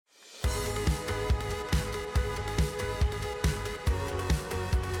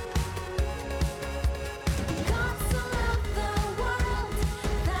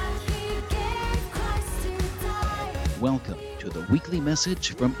Welcome to the weekly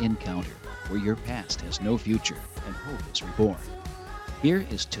message from Encounter, where your past has no future and hope is reborn. Here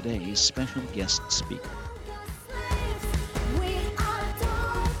is today's special guest speaker.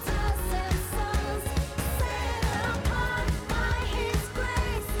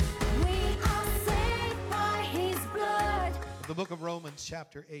 The book of Romans,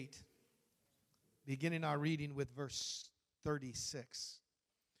 chapter 8, beginning our reading with verse 36.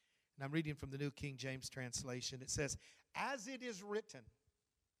 And I'm reading from the New King James translation. It says, "As it is written,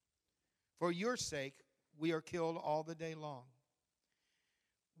 for your sake we are killed all the day long.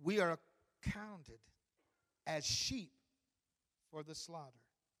 We are counted as sheep for the slaughter.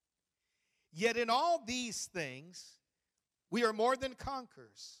 Yet in all these things we are more than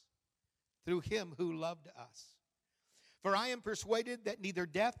conquerors through him who loved us. For I am persuaded that neither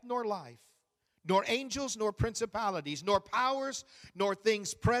death nor life, nor angels nor principalities, nor powers, nor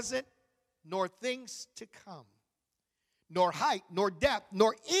things present, nor things to come, nor height, nor depth,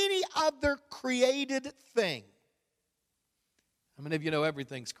 nor any other created thing." How many of you know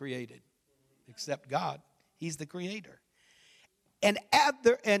everything's created except God? He's the creator. And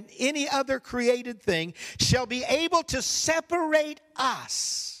any other created thing shall be able to separate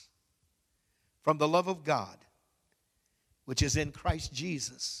us from the love of God, which is in Christ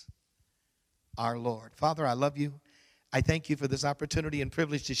Jesus, our Lord. Father, I love you. I thank you for this opportunity and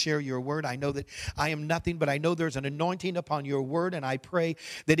privilege to share your word. I know that I am nothing, but I know there's an anointing upon your word, and I pray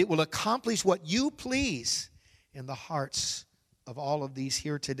that it will accomplish what you please in the hearts of all of these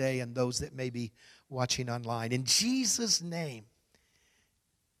here today and those that may be watching online. In Jesus' name,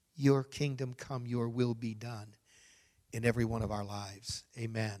 your kingdom come, your will be done in every one of our lives.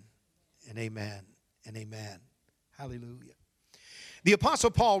 Amen and amen and amen. Hallelujah. The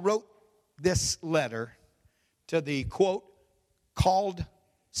Apostle Paul wrote this letter to the, quote, called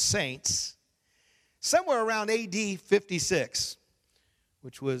saints somewhere around AD 56,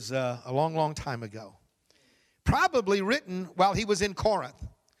 which was a long, long time ago. Probably written while he was in Corinth.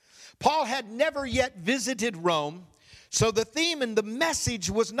 Paul had never yet visited Rome, so the theme and the message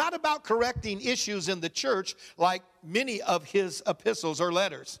was not about correcting issues in the church like many of his epistles or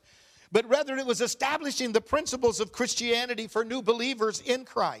letters, but rather it was establishing the principles of Christianity for new believers in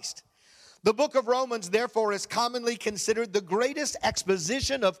Christ. The book of Romans, therefore, is commonly considered the greatest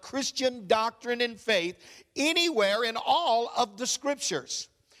exposition of Christian doctrine and faith anywhere in all of the scriptures.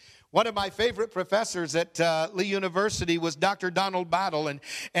 One of my favorite professors at Lee University was Dr. Donald Battle,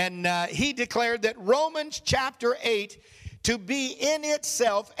 and he declared that Romans chapter 8 to be in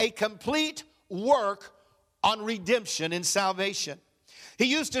itself a complete work on redemption and salvation. He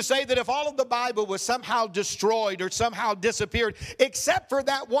used to say that if all of the Bible was somehow destroyed or somehow disappeared, except for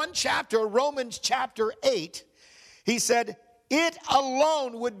that one chapter, Romans chapter 8, he said, it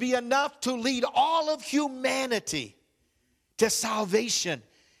alone would be enough to lead all of humanity to salvation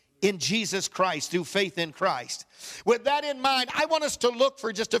in Jesus Christ, through faith in Christ. With that in mind, I want us to look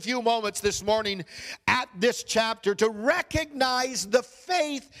for just a few moments this morning at this chapter to recognize the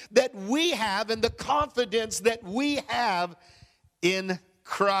faith that we have and the confidence that we have in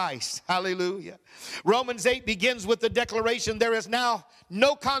Christ. Hallelujah. Romans 8 begins with the declaration, there is now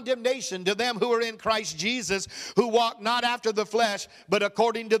no condemnation to them who are in Christ Jesus, who walk not after the flesh, but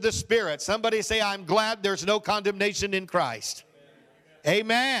according to the Spirit. Somebody say, I'm glad there's no condemnation in Christ.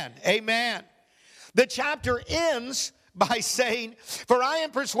 Amen. Amen. The chapter ends by saying, for I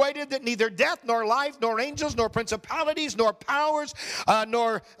am persuaded that neither death nor life, nor angels, nor principalities, nor powers,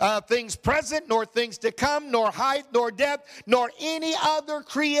 nor things present, nor things to come, nor height, nor depth, nor any other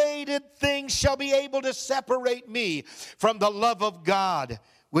created thing shall be able to separate me from the love of God,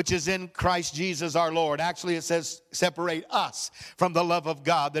 which is in Christ Jesus our Lord. Actually, it says separate us from the love of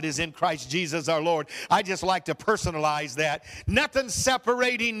God that is in Christ Jesus our Lord. I just like to personalize that. Nothing's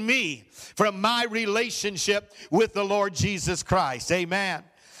separating me from my relationship with the Lord Jesus Christ. Amen.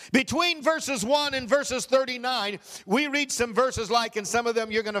 Between verses 1 and verses 39, we read some verses like, and some of them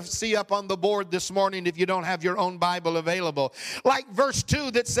you're going to see up on the board this morning if you don't have your own Bible available. Like verse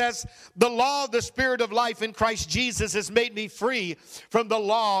 2 that says, the law of the Spirit of life in Christ Jesus has made me free from the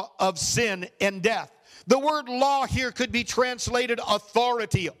law of sin and death. The word law here could be translated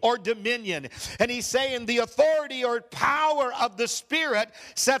authority or dominion. And he's saying the authority or power of the Spirit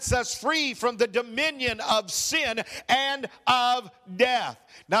sets us free from the dominion of sin and of death.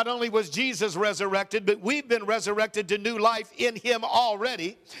 Not only was Jesus resurrected, but we've been resurrected to new life in him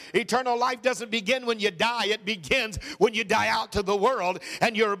already. Eternal life doesn't begin when you die. It begins when you die out to the world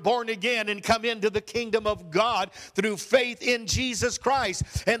and you're born again and come into the kingdom of God through faith in Jesus Christ.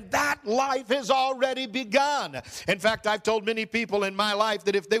 And that life has already begun. In fact, I've told many people in my life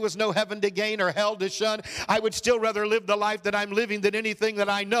that if there was no heaven to gain or hell to shun, I would still rather live the life that I'm living than anything that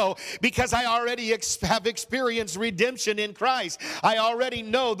I know, because I already have experienced redemption in Christ. I already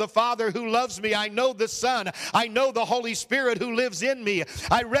know the Father who loves me. I know the Son. I know the Holy Spirit who lives in me.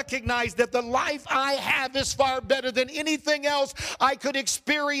 I recognize that the life I have is far better than anything else I could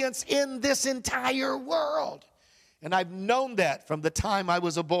experience in this entire world. And I've known that from the time I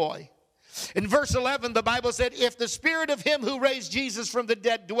was a boy. In verse 11, the Bible said, if the Spirit of him who raised Jesus from the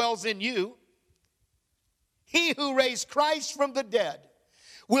dead dwells in you, he who raised Christ from the dead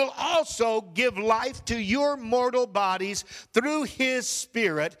will also give life to your mortal bodies through his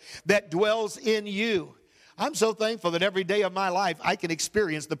Spirit that dwells in you. I'm so thankful that every day of my life I can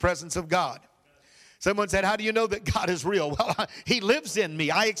experience the presence of God. Someone said, how do you know that God is real? Well, he lives in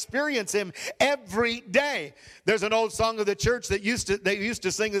me. I experience him every day. There's an old song of the church that they used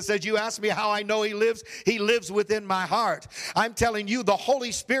to sing that says, you ask me how I know he lives within my heart. I'm telling you, the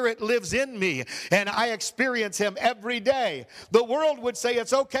Holy Spirit lives in me, and I experience him every day. The world would say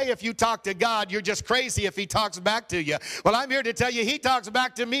it's okay if you talk to God. You're just crazy if he talks back to you. Well, I'm here to tell you, he talks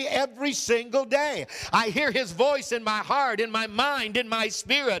back to me every single day. I hear his voice in my heart, in my mind, in my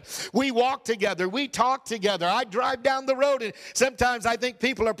spirit. We walk together. We talk together. I drive down the road, and sometimes I think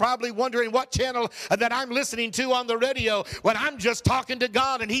people are probably wondering what channel that I'm listening to on the radio, when I'm just talking to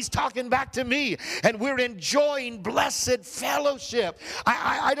God and he's talking back to me, and we're enjoying blessed fellowship.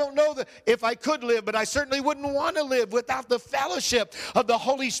 I don't know that if I could live, but I certainly wouldn't want to live without the fellowship of the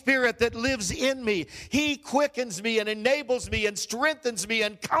Holy Spirit that lives in me. He quickens me and enables me and strengthens me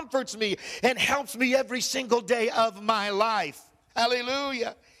and comforts me and helps me every single day of my life.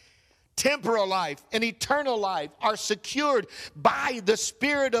 Hallelujah. Temporal life and eternal life are secured by the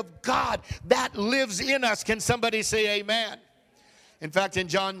Spirit of God that lives in us. Can somebody say amen? In fact, in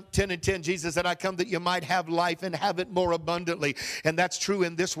John 10:10, Jesus said, I come that you might have life and have it more abundantly. And that's true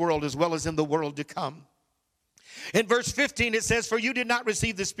in this world as well as in the world to come. In verse 15, it says, for you did not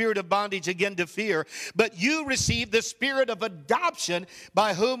receive the spirit of bondage again to fear, but you received the spirit of adoption,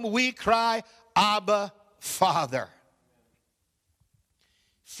 by whom we cry, Abba, Father.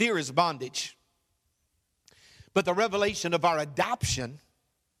 Fear is bondage. But the revelation of our adoption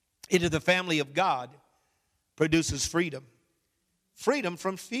into the family of God produces freedom. Freedom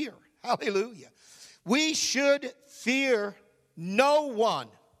from fear. Hallelujah. We should fear no one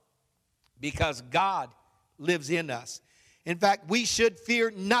because God lives in us. In fact, we should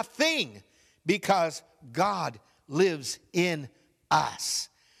fear nothing because God lives in us.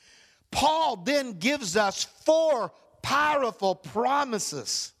 Paul then gives us 4 powerful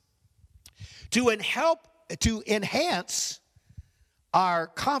promises to enhance our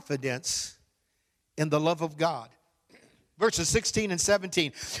confidence in the love of God. Verses 16 and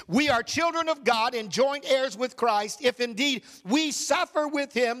 17. We are children of God and joint heirs with Christ, if indeed we suffer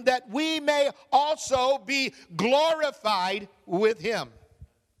with him, that we may also be glorified with him.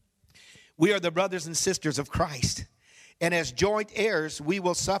 We are the brothers and sisters of Christ, and as joint heirs we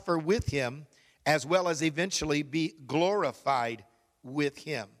will suffer with him, as well as eventually be glorified with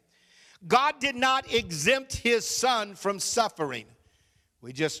him. God did not exempt his Son from suffering.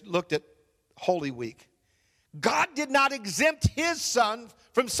 We just looked at Holy Week. God did not exempt his Son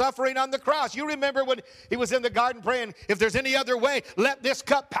from suffering on the cross. You remember when he was in the garden praying, if there's any other way, let this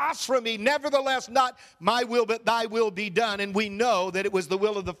cup pass from me. Nevertheless, not my will, but thy will be done. And we know that it was the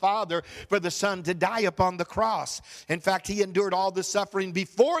will of the Father for the Son to die upon the cross. In fact, he endured all the suffering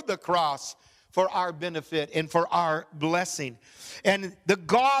before the cross for our benefit and for our blessing. And the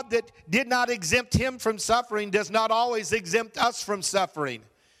God that did not exempt him from suffering does not always exempt us from suffering.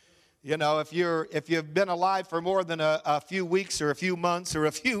 You know, if you've been alive for more than a few weeks or a few months or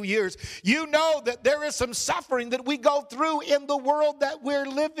a few years, you know that there is some suffering that we go through in the world that we're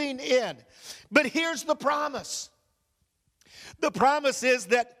living in. But here's the promise. The promise is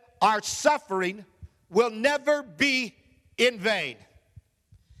that our suffering will never be in vain,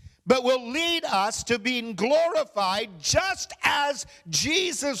 but will lead us to being glorified just as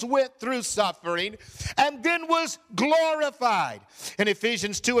Jesus went through suffering and then was glorified. In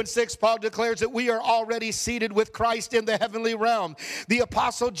Ephesians 2 and 6, Paul declares that we are already seated with Christ in the heavenly realm. The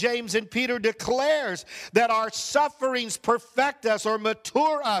Apostle James and Peter declares that our sufferings perfect us or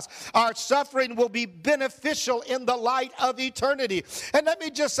mature us. Our suffering will be beneficial in the light of eternity. And let me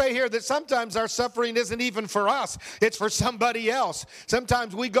just say here that sometimes our suffering isn't even for us. It's for somebody else.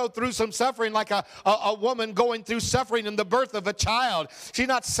 Sometimes we go through through some suffering like a woman going through suffering in the birth of a child. She's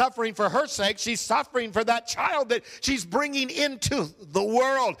not suffering for her sake. She's suffering for that child that she's bringing into the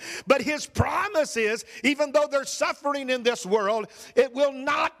world. But his promise is, even though there's suffering in this world, it will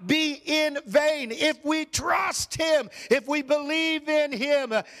not be in vain. If we trust him, if we believe in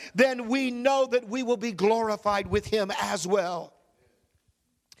him, then we know that we will be glorified with him as well.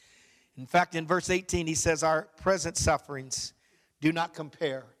 In fact, in verse 18, he says, our present sufferings do not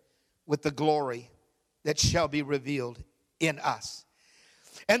compare with the glory that shall be revealed in us.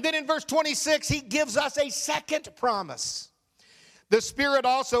 And then in verse 26, he gives us a second promise. The Spirit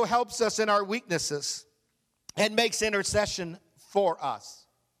also helps us in our weaknesses and makes intercession for us.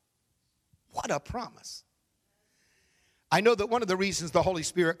 What a promise. I know that one of the reasons the Holy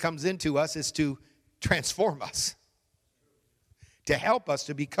Spirit comes into us is to transform us, to help us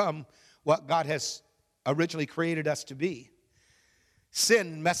to become what God has originally created us to be.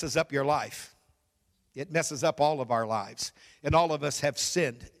 Sin messes up your life. It messes up all of our lives. And all of us have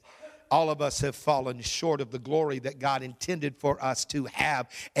sinned. All of us have fallen short of the glory that God intended for us to have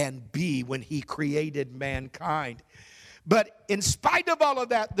and be when he created mankind. But in spite of all of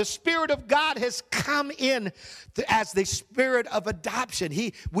that, the Spirit of God has come in as the Spirit of adoption.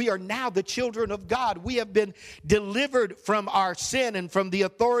 We are now the children of God. We have been delivered from our sin and from the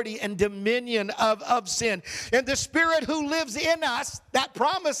authority and dominion of sin. And the Spirit who lives in us, that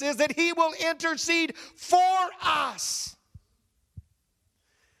promise is that he will intercede for us.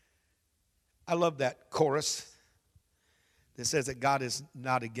 I love that chorus that says that God is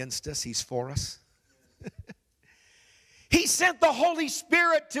not against us, he's for us. He sent the Holy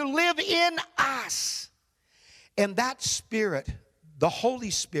Spirit to live in us. And that Spirit, the Holy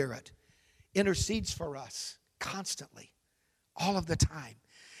Spirit, intercedes for us constantly, all of the time.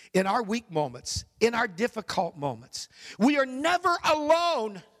 In our weak moments, in our difficult moments. We are never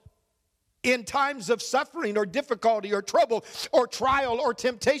alone in times of suffering or difficulty or trouble or trial or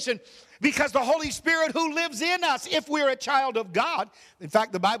temptation, because the Holy Spirit who lives in us, if we're a child of God. In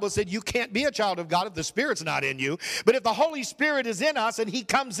fact, the Bible said you can't be a child of God if the Spirit's not in you. But if the Holy Spirit is in us and he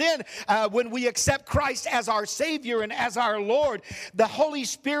comes in when we accept Christ as our Savior and as our Lord, the Holy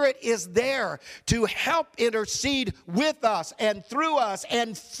Spirit is there to help intercede with us and through us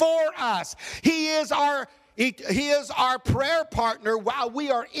and for us. He is our prayer partner while we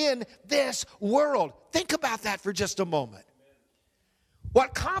are in this world. Think about that for just a moment.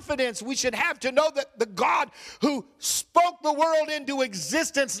 What confidence we should have to know that the God who spoke the world into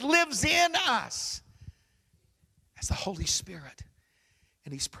existence lives in us as the Holy Spirit.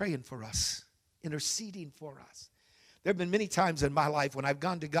 And he's praying for us, interceding for us. There have been many times in my life when I've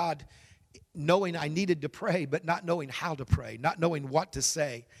gone to God knowing I needed to pray, but not knowing how to pray, not knowing what to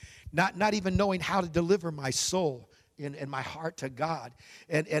say, not even knowing how to deliver my soul and my heart to God.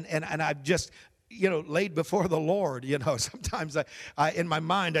 And I've just laid before the Lord. Sometimes I in my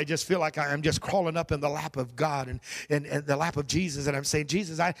mind, I just feel like I'm just crawling up in the lap of God and the lap of Jesus. And I'm saying,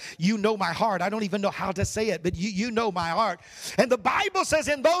 Jesus, you know my heart. I don't even know how to say it, but you know my heart. And the Bible says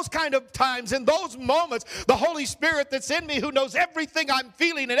in those kind of times, in those moments, the Holy Spirit that's in me, who knows everything I'm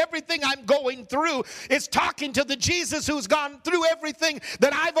feeling and everything I'm going through, is talking to the Jesus who's gone through everything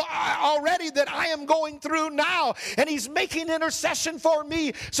that I am going through now. And he's making intercession for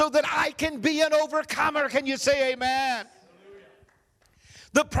me so that I can be an overcomer. Can you say amen?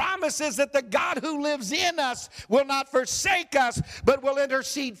 The promise is that the God who lives in us will not forsake us, but will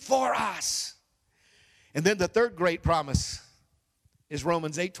intercede for us. And then the third great promise is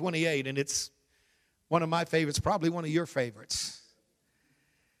Romans 8:28, and it's one of my favorites, probably one of your favorites.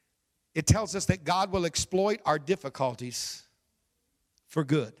 It tells us that God will exploit our difficulties for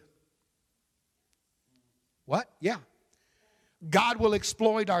good. What? Yeah. God will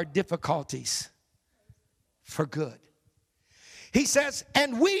exploit our difficulties for good. He says,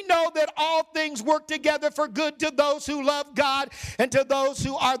 and we know that all things work together for good to those who love God and to those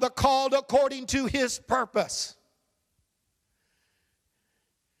who are the called according to his purpose.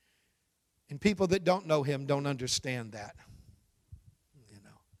 And people that don't know him don't understand that.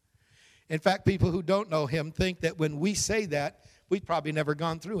 In fact, people who don't know him think that when we say that, we've probably never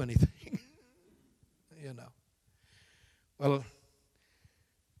gone through anything. Well,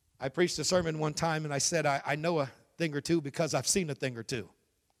 I preached a sermon one time and I said, I know a thing or two because I've seen a thing or two.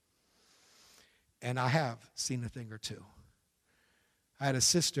 And I have seen a thing or two. I had a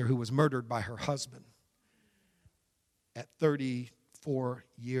sister who was murdered by her husband at 34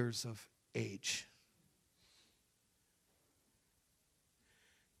 years of age.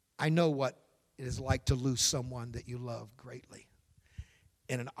 I know what it is like to lose someone that you love greatly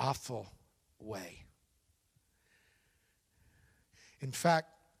in an awful way. In fact,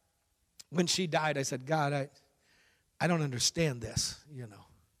 when she died, I said, God, I don't understand this, you know.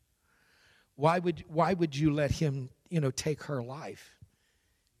 Why would you let him, take her life?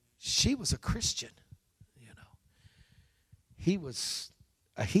 She was a Christian, He was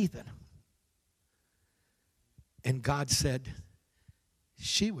a heathen. And God said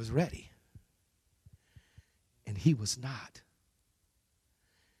she was ready. And he was not.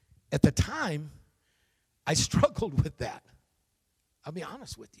 At the time, I struggled with that. I'll be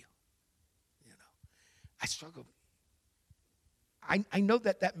honest with you. I struggled. I know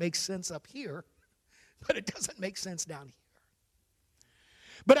that makes sense up here, but it doesn't make sense down here.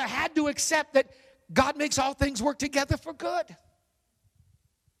 But I had to accept that God makes all things work together for good.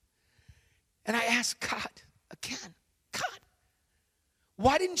 And I asked God again, God,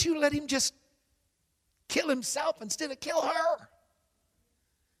 why didn't you let him just kill himself instead of kill her?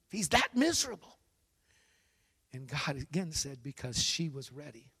 If he's that miserable. And God again said, because she was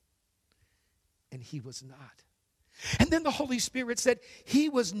ready and he was not. And then the Holy Spirit said he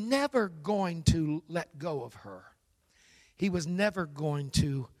was never going to let go of her. He was never going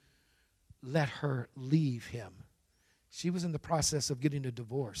to let her leave him. She was in the process of getting a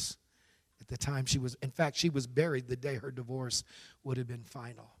divorce at the time. She was buried the day her divorce would have been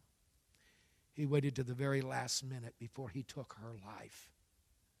final. He waited to the very last minute before he took her life.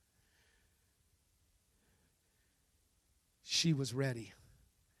 She was ready.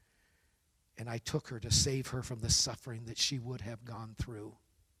 And I took her to save her from the suffering that she would have gone through,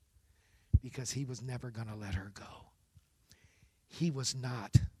 because he was never going to let her go. He was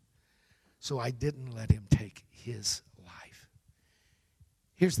not. So I didn't let him take his life.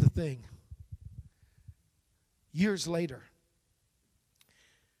 Here's the thing. Years later,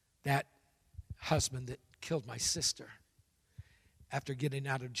 that husband that killed my sister, after getting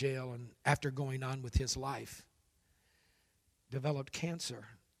out of jail and after going on with his life, developed cancer.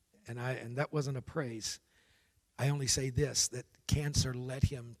 And that wasn't a praise. I only say this, that cancer led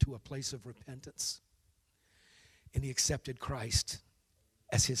him to a place of repentance. And he accepted Christ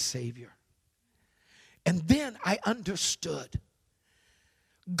as his Savior. And then I understood.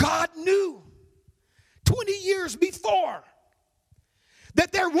 God knew 20 years before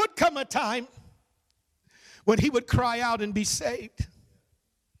that there would come a time when he would cry out and be saved.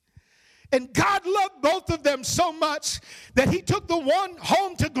 And God loved both of them so much that he took the one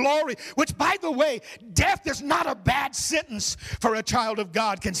home to glory, which, by the way, death is not a bad sentence for a child of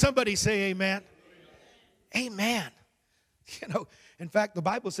God. Can somebody say amen? Amen. In fact, the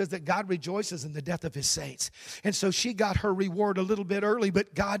Bible says that God rejoices in the death of his saints. And so she got her reward a little bit early,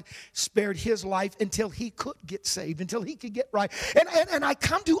 but God spared his life until he could get saved, until he could get right. And I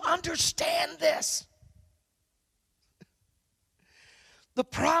come to understand this. The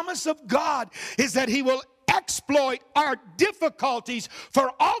promise of God is that he will exploit our difficulties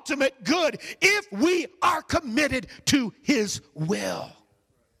for ultimate good if we are committed to his will.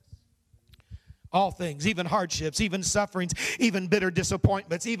 All things, even hardships, even sufferings, even bitter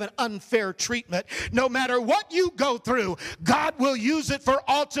disappointments, even unfair treatment, no matter what you go through, God will use it for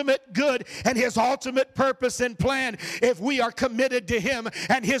ultimate good and his ultimate purpose and plan if we are committed to him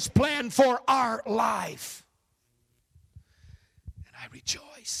and his plan for our life. I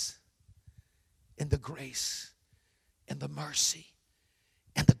rejoice in the grace and the mercy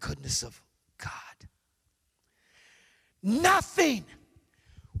and the goodness of God. Nothing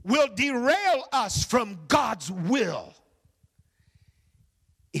will derail us from God's will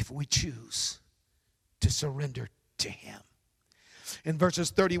if we choose to surrender to him. In verses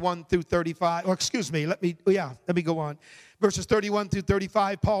 31 through 35, let me go on. Verses 31 through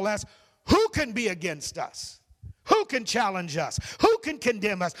 35, Paul asks, who can be against us? Who can challenge us? Who can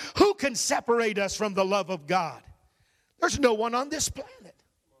condemn us? Who can separate us from the love of God? There's no one on this planet.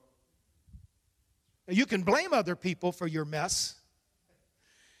 You can blame other people for your mess.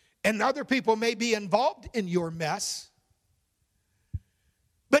 And other people may be involved in your mess.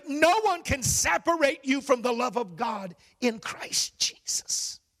 But no one can separate you from the love of God in Christ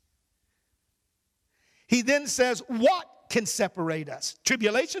Jesus. He then says, what can separate us?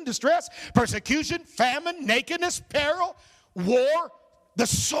 Tribulation, distress, persecution, famine, nakedness, peril, war, the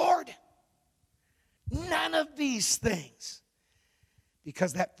sword. None of these things.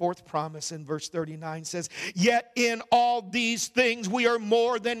 Because that fourth promise in verse 39 says, yet in all these things we are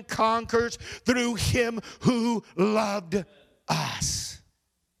more than conquerors through him who loved us.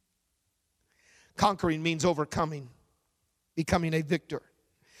 Conquering means overcoming, becoming a victor.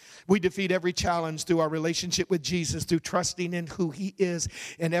 We defeat every challenge through our relationship with Jesus, through trusting in who he is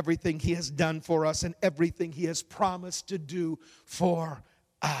and everything he has done for us and everything he has promised to do for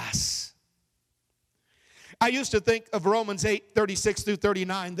us. I used to think of Romans 8:36 through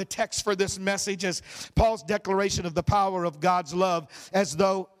 39, the text for this message, as Paul's declaration of the power of God's love, as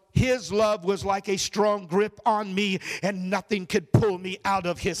though his love was like a strong grip on me and nothing could pull me out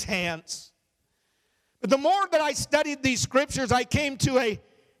of his hands. But the more that I studied these scriptures, I came to a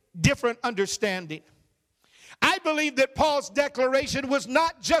different understanding. I believe that Paul's declaration was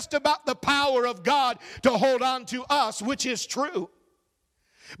not just about the power of God to hold on to us, which is true,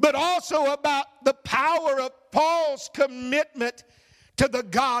 but also about the power of Paul's commitment to the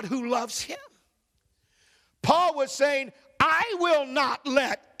God who loves him. Paul was saying, I will not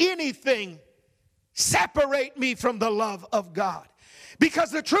let anything separate me from the love of God.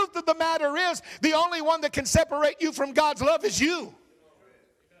 Because the truth of the matter is, the only one that can separate you from God's love is you.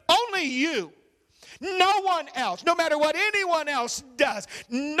 Only you. No one else, no matter what anyone else does,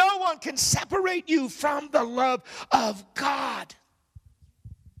 no one can separate you from the love of God.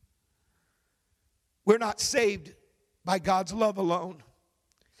 We're not saved by God's love alone,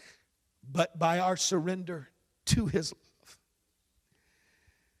 but by our surrender to his love.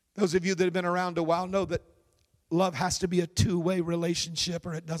 Those of you that have been around a while know that love has to be a two-way relationship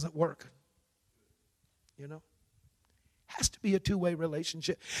or it doesn't work. You know? Has to be a two-way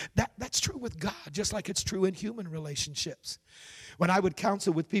relationship. That's true with God, just like it's true in human relationships. When I would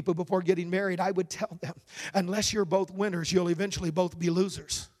counsel with people before getting married, I would tell them, unless you're both winners, you'll eventually both be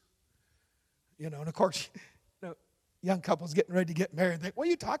losers. You know, and of course, you know, young couples getting ready to get married think, what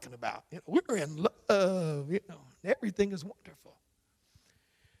are you talking about? You know, we're in love, you know, everything is wonderful.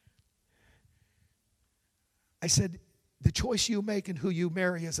 I said, the choice you make and who you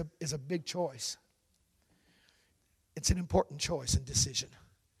marry is a big choice. It's an important choice and decision.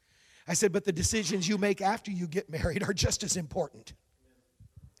 I said, but the decisions you make after you get married are just as important.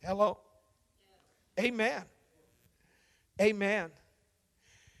 Hello? Amen. Amen.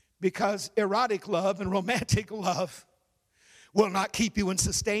 Because erotic love and romantic love will not keep you and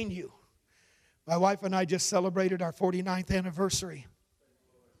sustain you. My wife and I just celebrated our 49th anniversary.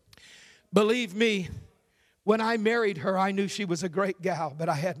 Believe me, when I married her, I knew she was a great gal, but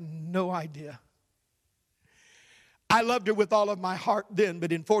I had no idea. I loved her with all of my heart then,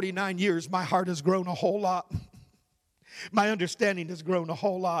 but in 49 years, my heart has grown a whole lot. My understanding has grown a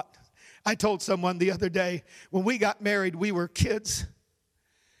whole lot. I told someone the other day, when we got married, we were kids.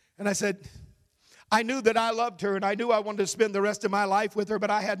 And I said, I knew that I loved her and I knew I wanted to spend the rest of my life with her, but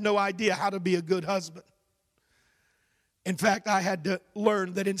I had no idea how to be a good husband. In fact, I had to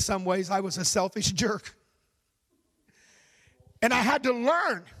learn that in some ways I was a selfish jerk. And I had to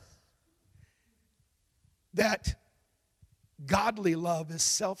learn that godly love is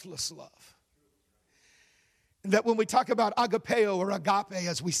selfless love. And that when we talk about agapeo or agape,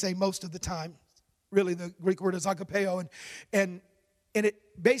 as we say most of the time, really the Greek word is agapeo, and it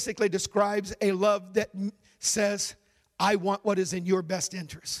basically describes a love that says, I want what is in your best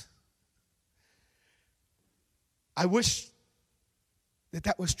interest. I wish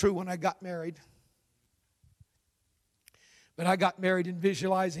that was true when I got married. But I got married in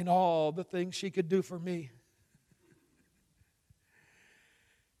visualizing all the things she could do for me.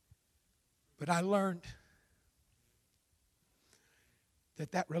 But I learned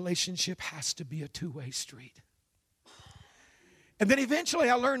that relationship has to be a two-way street. And then eventually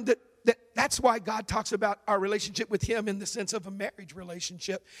I learned that's why God talks about our relationship with him in the sense of a marriage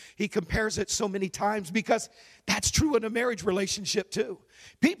relationship. He compares it so many times because that's true in a marriage relationship too.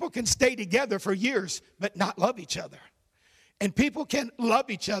 People can stay together for years but not love each other. And people can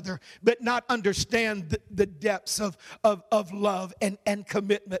love each other but not understand the depths of love and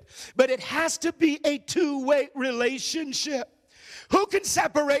commitment. But it has to be a two-way relationship. Who can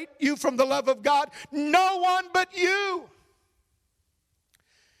separate you from the love of God? No one but you.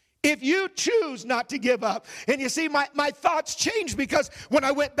 If you choose not to give up. And you see, my thoughts changed because when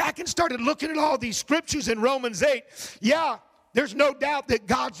I went back and started looking at all these scriptures in Romans 8, yeah, there's no doubt that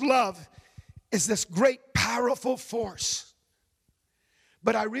God's love is this great, powerful force.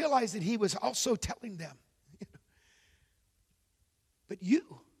 But I realized that he was also telling them, but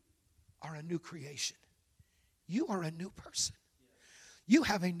you are a new creation. You are a new person. You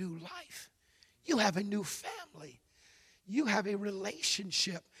have a new life. You have a new family. You have a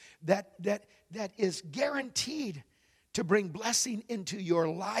relationship that is guaranteed to bring blessing into your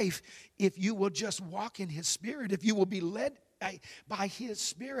life if you will just walk in his spirit, if you will be led by his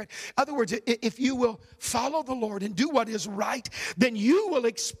spirit. In other words, if you will follow the Lord and do what is right, then you will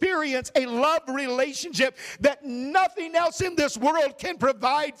experience a love relationship that nothing else in this world can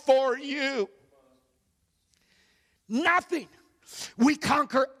provide for you. Nothing. We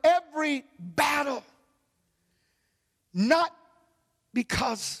conquer every battle, not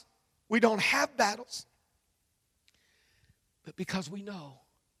because we don't have battles, but because we know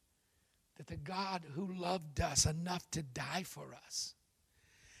that the God who loved us enough to die for us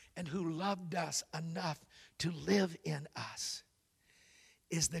and who loved us enough to live in us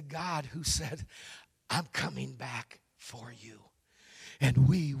is the God who said, I'm coming back for you, and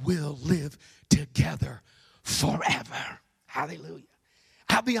we will live together forever. Hallelujah.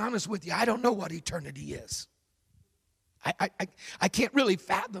 I'll be honest with you, I don't know what eternity is. I can't really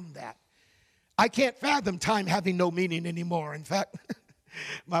fathom that. I can't fathom time having no meaning anymore. In fact,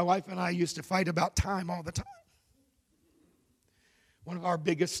 my wife and I used to fight about time all the time. One of our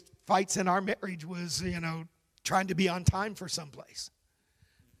biggest fights in our marriage was, trying to be on time for someplace.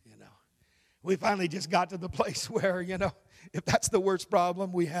 We finally just got to the place where, if that's the worst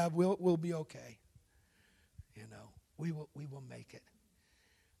problem we have, we'll be okay. We will make it.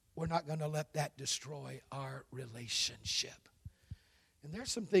 We're not going to let that destroy our relationship. And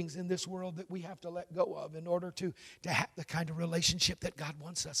there's some things in this world that we have to let go of in order to have the kind of relationship that God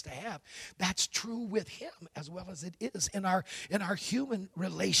wants us to have. That's true with Him as well as it is in our human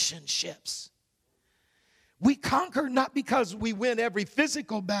relationships. We conquer not because we win every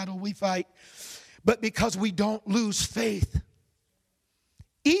physical battle we fight, but because we don't lose faith,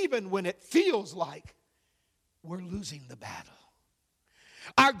 even when it feels like we're losing the battle.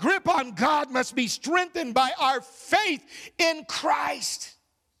 Our grip on God must be strengthened by our faith in Christ.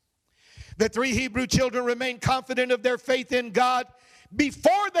 The 3 Hebrew children remained confident of their faith in God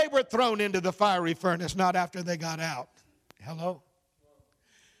before they were thrown into the fiery furnace, not after they got out. Hello?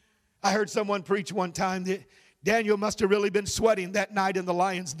 I heard someone preach one time that Daniel must have really been sweating that night in the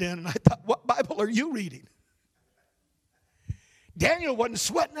lion's den. And I thought, what Bible are you reading? Daniel wasn't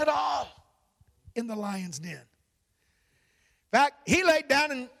sweating at all in the lion's den. In fact, he laid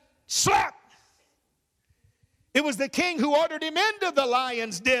down and slept. It was the king who ordered him into the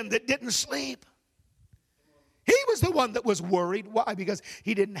lion's den that didn't sleep. He was the one that was worried. Why? Because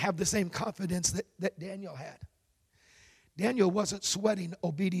he didn't have the same confidence that Daniel had. Daniel wasn't sweating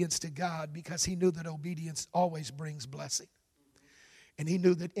obedience to God because he knew that obedience always brings blessing. And he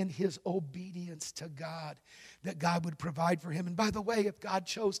knew that in his obedience to God, that God would provide for him. And by the way, if God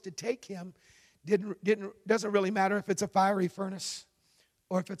chose to take him, doesn't really matter if it's a fiery furnace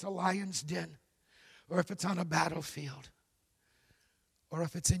or if it's a lion's den or if it's on a battlefield or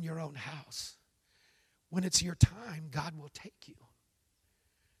if it's in your own house. When it's your time, God will take you.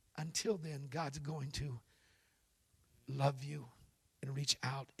 Until then, God's going to love you and reach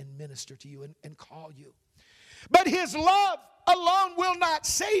out and minister to you and call you. But His love alone will not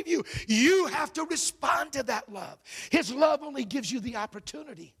save you. You have to respond to that love. His love only gives you the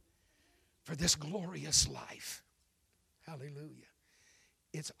opportunity for this glorious life. Hallelujah.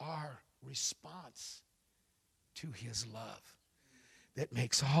 It's our response to His love that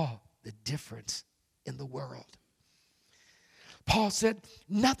makes all the difference in the world. Paul said,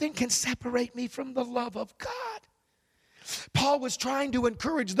 nothing can separate me from the love of God. Paul was trying to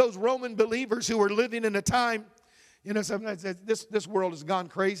encourage those Roman believers who were living in a time, sometimes this world has gone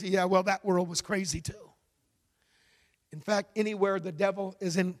crazy. Yeah, well, that world was crazy too. In fact, anywhere the devil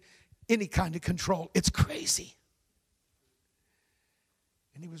is in any kind of control, it's crazy.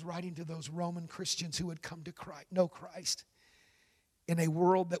 And he was writing to those Roman Christians who had come to know Christ in a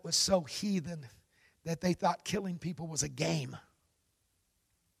world that was so heathen that they thought killing people was a game.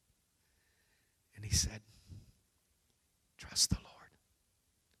 And he said, trust the Lord.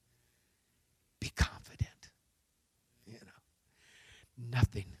 Be confident.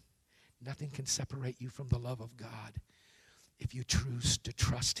 Nothing can separate you from the love of God if you choose to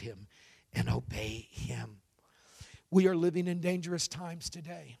trust Him and obey Him. We are living in dangerous times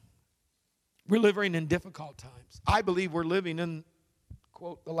today. We're living in difficult times. I believe we're living in,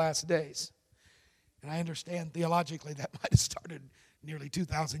 quote, the last days. And I understand theologically that might have started nearly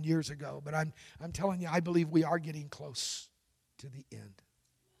 2,000 years ago. But I'm telling you, I believe we are getting close to the end.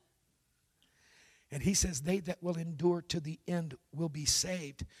 And he says, they that will endure to the end will be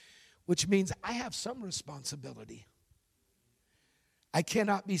saved, which means I have some responsibility. I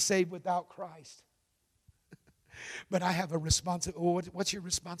cannot be saved without Christ. But I have a responsibility. What's your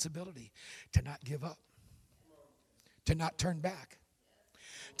responsibility? To not give up. To not turn back.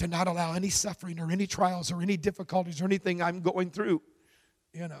 To not allow any suffering or any trials or any difficulties or anything I'm going through.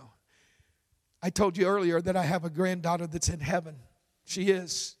 I told you earlier that I have a granddaughter that's in heaven.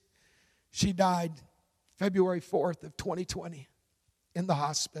 She died February 4th of 2020 in the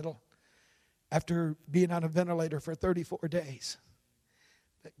hospital after being on a ventilator for 34 days.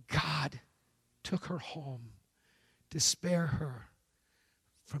 But God took her home to spare her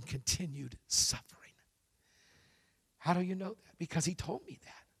from continued suffering. How do you know that? Because He told me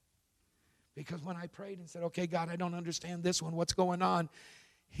that. Because when I prayed and said, okay, God, I don't understand this one, what's going on?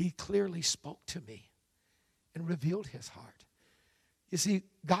 He clearly spoke to me and revealed his heart. You see,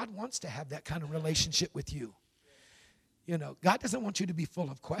 God wants to have that kind of relationship with you. You know, God doesn't want you to be full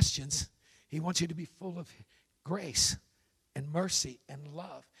of questions. He wants you to be full of grace and mercy and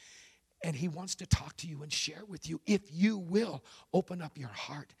love. And he wants to talk to you and share with you if you will open up your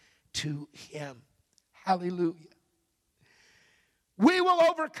heart to him. Hallelujah. We will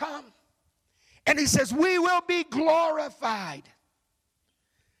overcome. And he says, we will be glorified.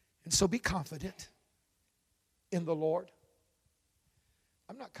 And so be confident in the Lord.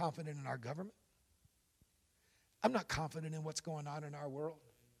 I'm not confident in our government. I'm not confident in what's going on in our world.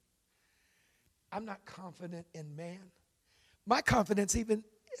 I'm not confident in man. My confidence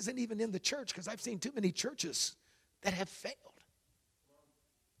isn't even in the church, because I've seen too many churches that have failed.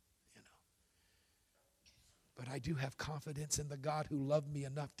 You know. But I do have confidence in the God who loved me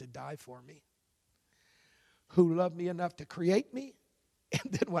enough to die for me, who loved me enough to create me,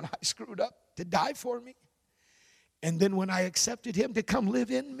 and then when I screwed up, to die for me, and then when I accepted him, to come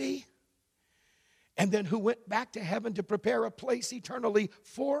live in me, and then who went back to heaven to prepare a place eternally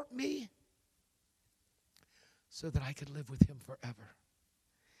for me so that I could live with him forever.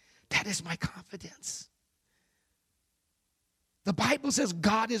 That is my confidence. The Bible says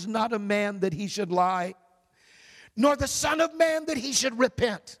God is not a man that he should lie, nor the Son of Man that he should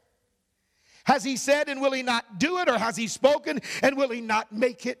repent. Has he said, and will he not do it? Or has he spoken, and will he not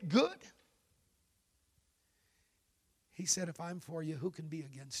make it good? He said, if I'm for you, who can be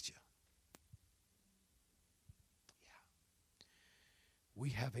against you? Yeah. We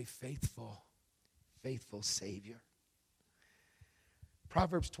have a faithful Savior.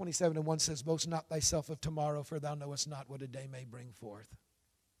 Proverbs 27:1 says, boast not thyself of tomorrow, for thou knowest not what a day may bring forth.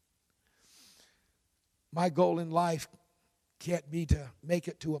 My goal in life can't be to make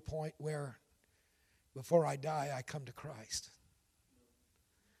it to a point where before I die, I come to Christ.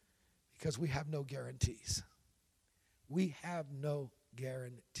 Because we have no guarantees. We have no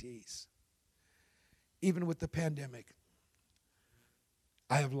guarantees. Even with the pandemic,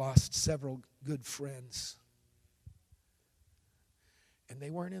 I have lost several good friends. And they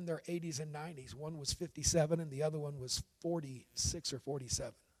weren't in their 80s and 90s. One was 57 and the other one was 46 or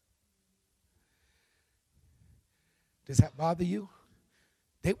 47. Does that bother you?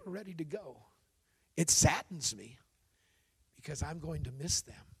 They were ready to go. It saddens me because I'm going to miss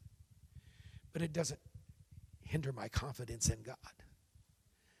them. But it doesn't hinder my confidence in God.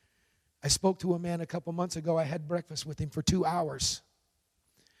 I spoke to a man a couple months ago. I had breakfast with him for 2 hours.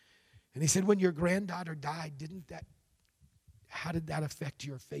 And he said, when your granddaughter died, how did that affect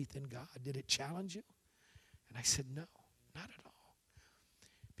your faith in God? Did it challenge you? And I said, no, not at all.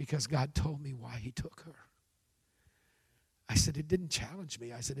 Because God told me why he took her. I said, it didn't challenge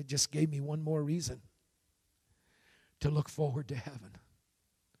me. I said, it just gave me one more reason to look forward to heaven.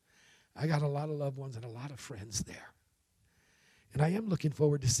 I got a lot of loved ones and a lot of friends there. And I am looking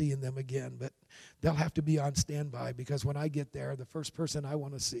forward to seeing them again, but they'll have to be on standby, because when I get there, the first person I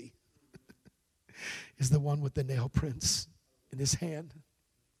want to see is the one with the nail prints in his hand.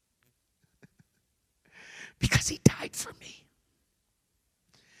 Because he died for me.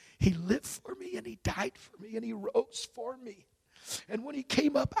 He lived for me, and he died for me, and he rose for me. And when he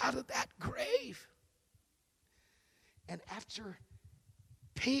came up out of that grave, and after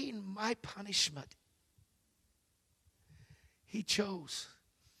paying my punishment, he chose.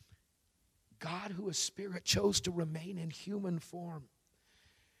 God, who is spirit, chose to remain in human form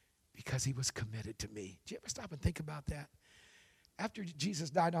because he was committed to me. Do you ever stop and think about that? After Jesus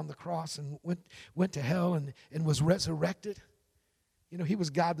died on the cross and went to hell and was resurrected, you know, he was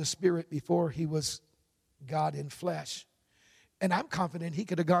God the Spirit before he was God in flesh. And I'm confident he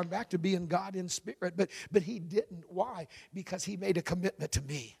could have gone back to being God in spirit, but he didn't. Why? Because he made a commitment to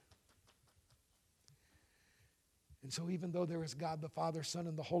me. And so even though there is God the Father, Son,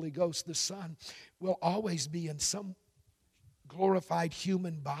 and the Holy Ghost, the Son will always be in some glorified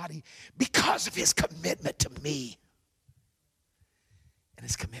human body because of his commitment to me and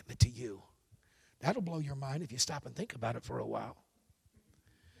his commitment to you. That'll blow your mind if you stop and think about it for a while.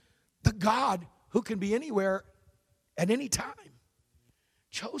 The God who can be anywhere at any time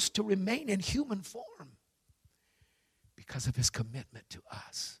chose to remain in human form because of his commitment to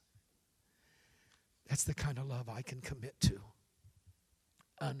us. That's the kind of love I can commit to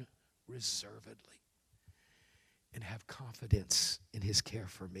unreservedly and have confidence in his care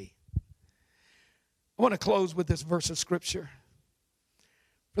for me. I want to close with this verse of scripture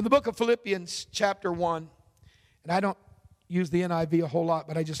from the book of Philippians chapter 1. And I don't use the NIV a whole lot,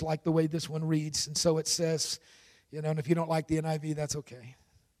 but I just like the way this one reads. And so it says, you know, and if you don't like the NIV, that's okay.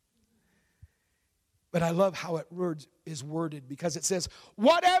 But I love how it is worded, because it says,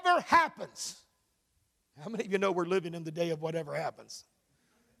 whatever happens. How many of you know we're living in the day of whatever happens?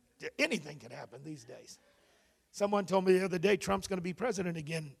 Anything can happen these days. Someone told me the other day Trump's going to be president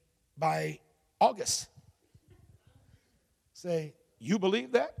again by August. Say, you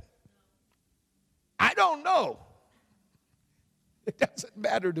believe that? I don't know. It doesn't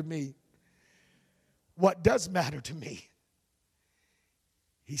matter to me. What does matter to me?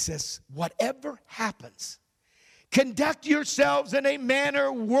 He says, whatever happens, conduct yourselves in a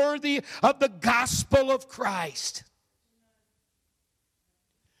manner worthy of the gospel of Christ.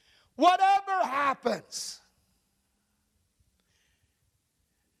 Whatever happens.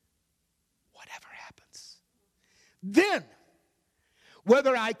 Whatever happens. Then,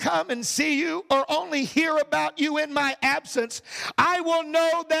 whether I come and see you or only hear about you in my absence, I will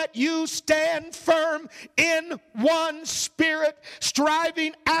know that you stand firm in one spirit,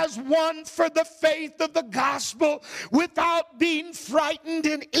 striving as one for the faith of the gospel, without being frightened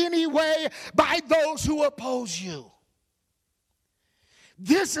in any way by those who oppose you.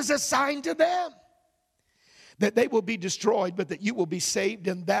 This is a sign to them, that they will be destroyed, but that you will be saved,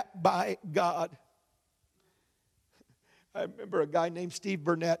 and that by God. I remember a guy named Steve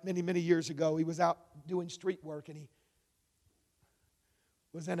Burnett many, many years ago. He was out doing street work, and he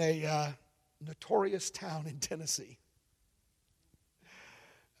was in a notorious town in Tennessee.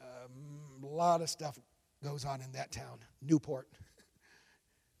 A lot of stuff goes on in that town, Newport.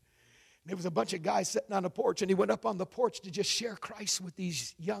 And there was a bunch of guys sitting on a porch, and he went up on the porch to just share Christ with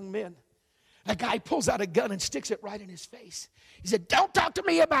these young men. A guy pulls out a gun and sticks it right in his face. He said, don't talk to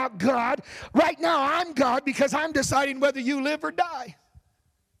me about God. Right now I'm God, because I'm deciding whether you live or die.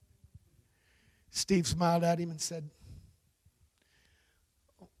 Steve smiled at him and said,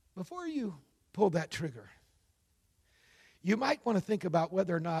 before you pull that trigger, you might want to think about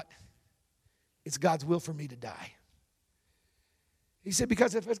whether or not it's God's will for me to die. He said,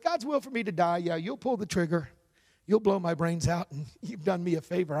 because if it's God's will for me to die, yeah, you'll pull the trigger, you'll blow my brains out, and you've done me a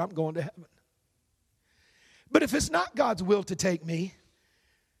favor. I'm going to heaven. But if it's not God's will to take me,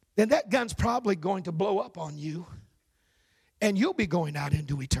 then that gun's probably going to blow up on you, and you'll be going out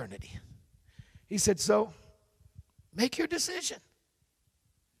into eternity. He said, so make your decision.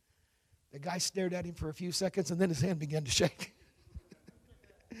 The guy stared at him for a few seconds, and then his hand began to shake.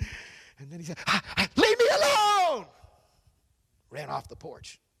 And then he said, leave me alone! Ran off the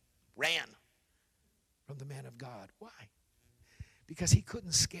porch. Ran from the man of God. Why? Because he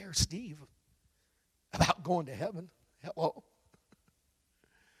couldn't scare Steve about going to heaven. Hello.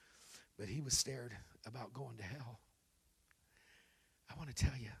 But he was scared about going to hell. I want to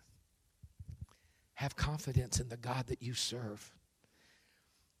tell you, have confidence in the God that you serve.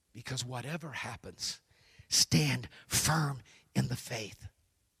 Because whatever happens, stand firm in the faith.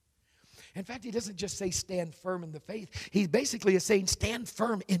 In fact, he doesn't just say stand firm in the faith. He basically is saying stand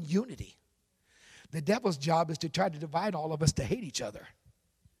firm in unity. The devil's job is to try to divide all of us to hate each other.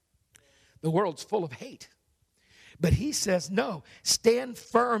 The world's full of hate. But he says, no, stand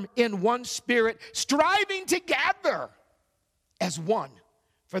firm in one spirit, striving together as one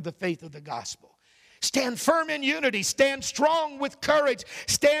for the faith of the gospel. Stand firm in unity. Stand strong with courage.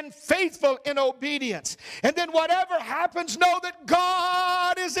 Stand faithful in obedience. And then whatever happens, know that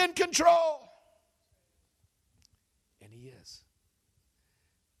God is in control. And he is.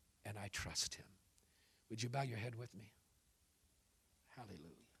 And I trust him. Would you bow your head with me? Hallelujah.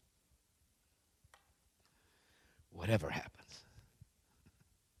 Whatever happens.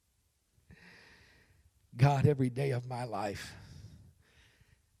 God, every day of my life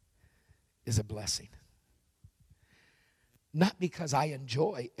is a blessing. Not because I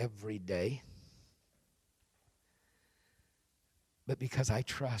enjoy every day, but because I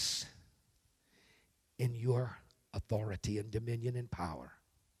trust in your authority and dominion and power.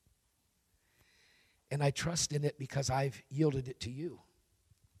 And I trust in it because I've yielded it to you.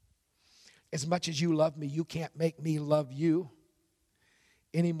 As much as you love me, you can't make me love you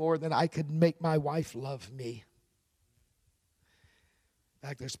any more than I could make my wife love me. In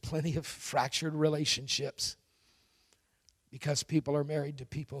fact, there's plenty of fractured relationships because people are married to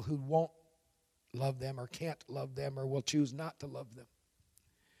people who won't love them or can't love them or will choose not to love them.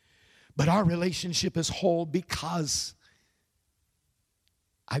 But our relationship is whole because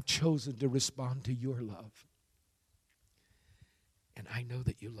I've chosen to respond to your love. And I know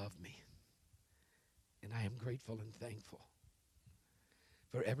that you love me. And I am grateful and thankful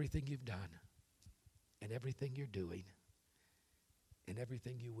for everything you've done and everything you're doing and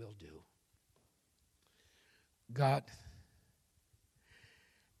everything you will do. God,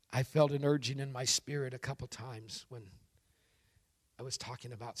 I felt an urging in my spirit a couple times when I was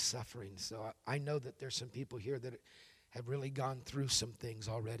talking about suffering, so I know that there's some people here that have really gone through some things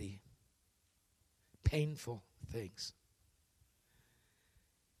already. Painful things.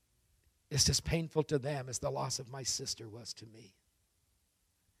 It's as painful to them as the loss of my sister was to me.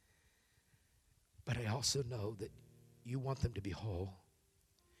 But I also know that you want them to be whole.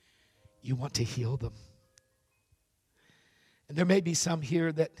 You want to heal them. And there may be some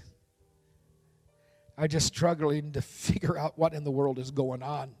here that are just struggling to figure out what in the world is going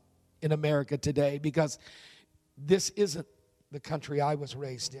on in America today, because this isn't the country I was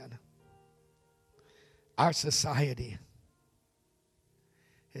raised in. Our society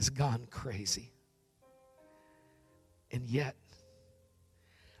has gone crazy. And yet,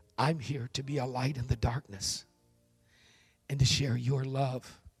 I'm here to be a light in the darkness and to share your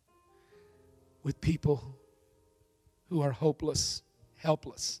love with people who are hopeless,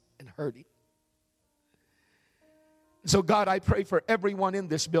 helpless, and hurting. So God, I pray for everyone in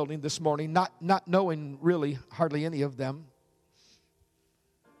this building this morning, not knowing really hardly any of them.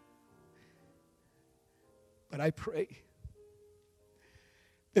 But I pray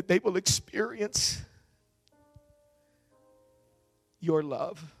that they will experience your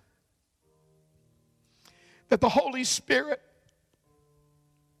love. That the Holy Spirit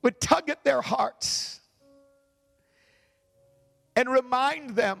would tug at their hearts and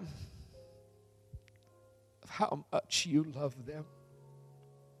remind them of how much you love them.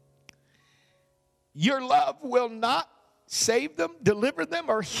 Your love will not save them, deliver them,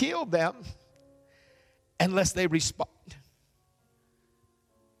 or heal them unless they respond.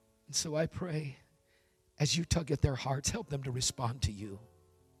 And so I pray, as you tug at their hearts, help them to respond to you,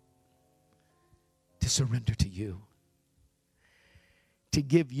 to surrender to you, to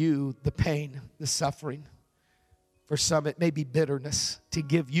give you the pain, the suffering. For some, it may be bitterness, to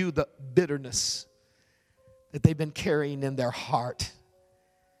give you the bitterness that they've been carrying in their heart,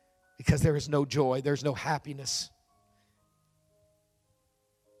 because there is no joy, there's no happiness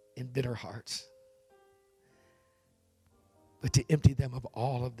in bitter hearts. But to empty them of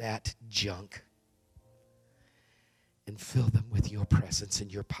all of that junk and fill them with your presence and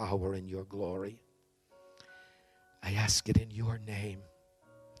your power and your glory. I ask it in your name,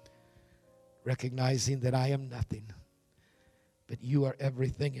 recognizing that I am nothing, but you are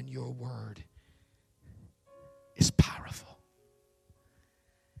everything, and your word is powerful.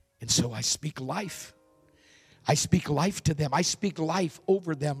 And so I speak life. I speak life to them. I speak life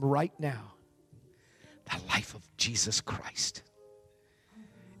over them right now. The life of Jesus Christ.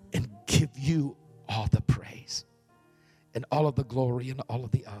 And give you all the praise and all of the glory and all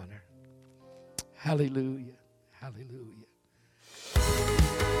of the honor. Hallelujah. Hallelujah.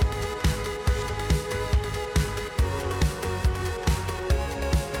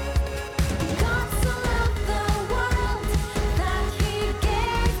 God so loved the world that he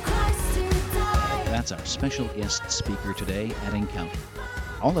gave Christ to die. That's our special guest speaker today at Encounter.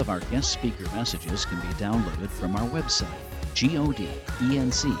 All of our guest speaker messages can be downloaded from our website, godenc.com.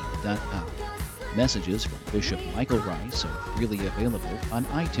 Messages from Bishop Michael Rice are freely available on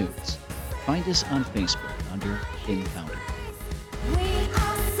iTunes. Find us on Facebook under Encounter.